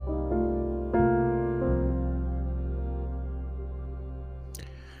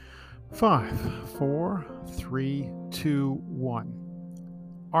Five, four, three, two, one.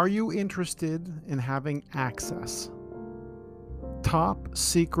 Are you interested in having access, top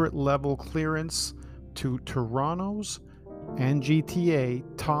secret level clearance to Toronto's and GTA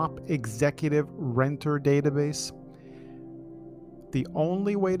top executive renter database? The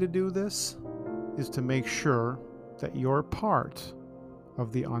only way to do this is to make sure that you're part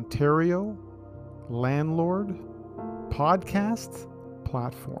of the Ontario Landlord Podcast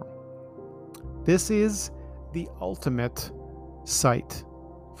platform. This is the ultimate site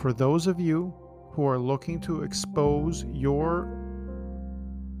for those of you who are looking to expose your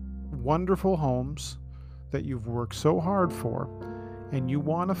wonderful homes that you've worked so hard for, and you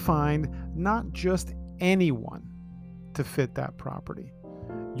want to find not just anyone to fit that property.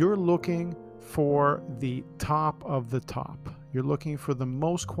 You're looking for the top of the top. You're looking for the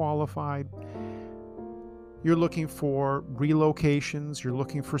most qualified. You're looking for relocations, you're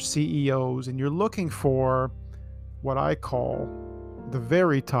looking for CEOs, and you're looking for what I call the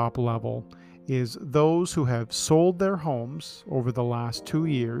very top level is those who have sold their homes over the last 2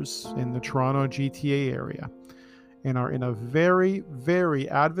 years in the Toronto GTA area and are in a very, very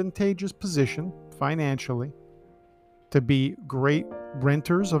advantageous position financially to be great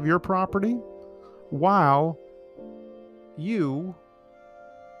renters of your property while you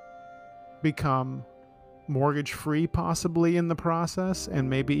become mortgage-free possibly in the process, and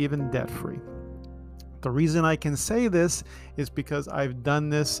maybe even debt-free. The reason I can say this is because I've done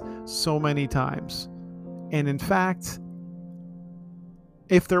this so many times. And in fact,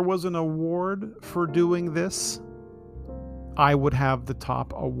 if there was an award for doing this, I would have the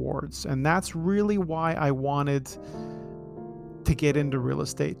top awards. And that's really why I wanted to get into real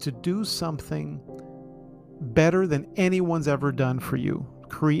estate, to do something better than anyone's ever done for you.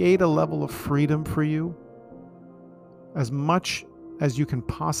 Create a level of freedom for you, as much as you can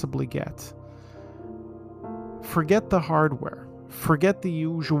possibly get. Forget the hardware. Forget the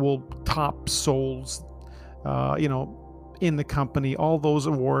usual top souls, in the company, all those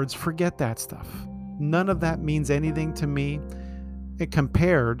awards. Forget that stuff. None of that means anything to me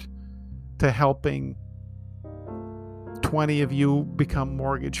compared to helping 20 of you become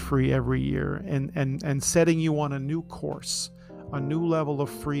mortgage-free every year and setting you on a new course, a new level of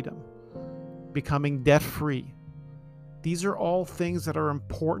freedom, becoming debt-free. These are all things that are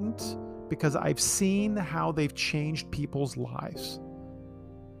important because I've seen how they've changed people's lives.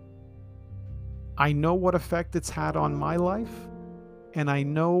 I know what effect it's had on my life, and I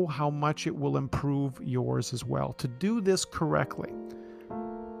know how much it will improve yours as well. To do this correctly,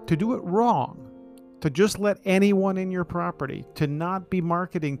 to do it wrong, to just let anyone in your property, to not be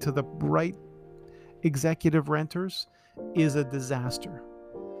marketing to the right executive renters is a disaster.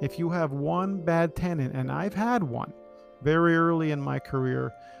 If you have one bad tenant, and I've had one, very early in my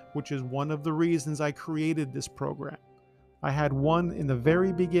career, which is one of the reasons I created this program. I had one in the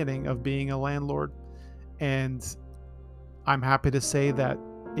very beginning of being a landlord, and I'm happy to say that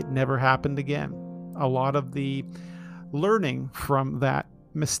it never happened again. A lot of the learning from that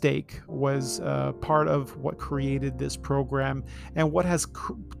mistake was part of what created this program and what has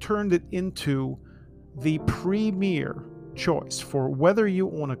turned it into the premier choice for whether you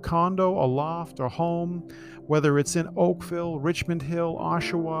own a condo, a loft, a home, whether it's in Oakville, Richmond Hill,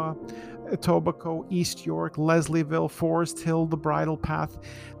 Oshawa, Etobicoke, East York, Leslieville, Forest Hill, the Bridle Path.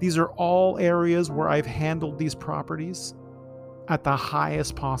 These are all areas where I've handled these properties at the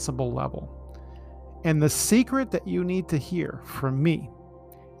highest possible level. And the secret that you need to hear from me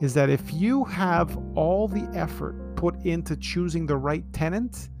is that if you have all the effort put into choosing the right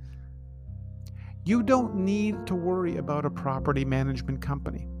tenant, you don't need to worry about a property management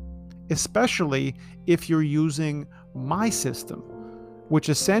company, especially if you're using my system, which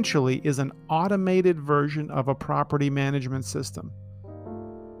essentially is an automated version of a property management system.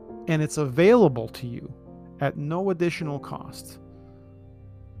 And it's available to you at no additional cost.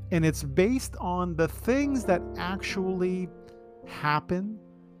 And it's based on the things that actually happen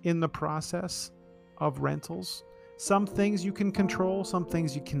in the process of rentals. Some things you can control, some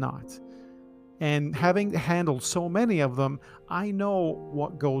things you cannot. And having handled so many of them, I know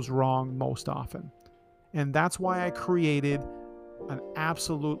what goes wrong most often. And that's why I created an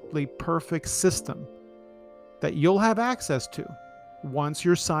absolutely perfect system that you'll have access to once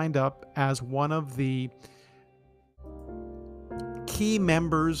you're signed up as one of the key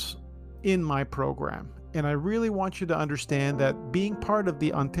members in my program. And I really want you to understand that being part of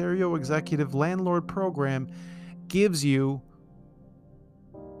the Ontario Executive Landlord Program gives you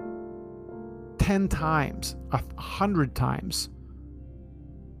 10 times, 100 times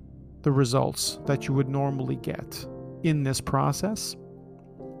the results that you would normally get in this process.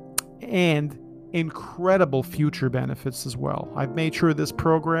 and incredible future benefits as well. I've made sure this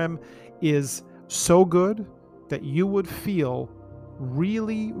program is so good that you would feel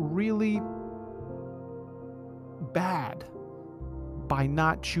really, really bad by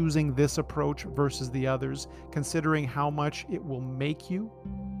not choosing this approach versus the others, considering how much it will make you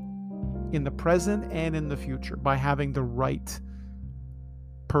in the present and in the future by having the right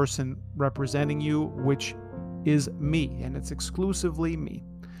person representing you, which is me, and it's exclusively me.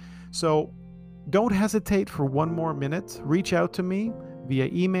 So don't hesitate for one more minute. Reach out to me via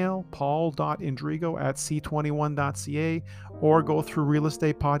email, paul.indrigo@c21.ca, or go through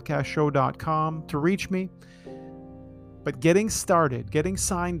realestatepodcastshow.com to reach me. But getting started, getting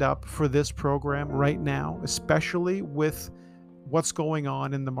signed up for this program right now, especially with what's going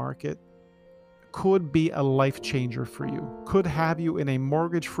on in the market, could be a life changer for you. Could have you in a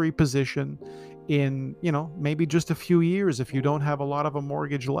mortgage-free position in, maybe just a few years if you don't have a lot of a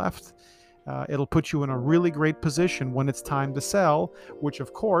mortgage left. It'll put you in a really great position when it's time to sell, which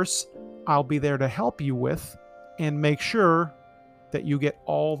of course I'll be there to help you with and make sure that you get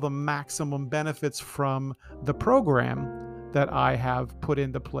all the maximum benefits from the program that I have put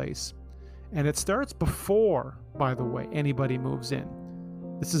into place. And it starts before, by the way, anybody moves in.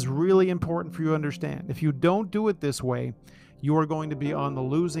 This is really important for you to understand. If you don't do it this way, you are going to be on the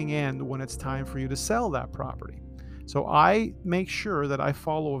losing end when it's time for you to sell that property. So I make sure that I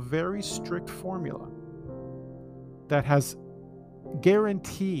follow a very strict formula that has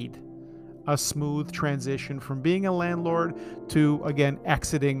guaranteed a smooth transition from being a landlord to, again,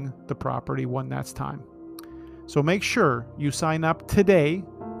 exiting the property when that's time. So make sure you sign up today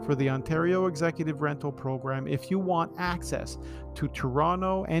for the Ontario Executive Rental Program if you want access to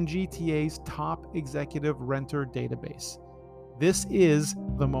Toronto and GTA's top executive renter database. This is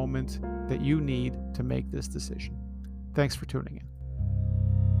the moment that you need to make this decision. Thanks for tuning in.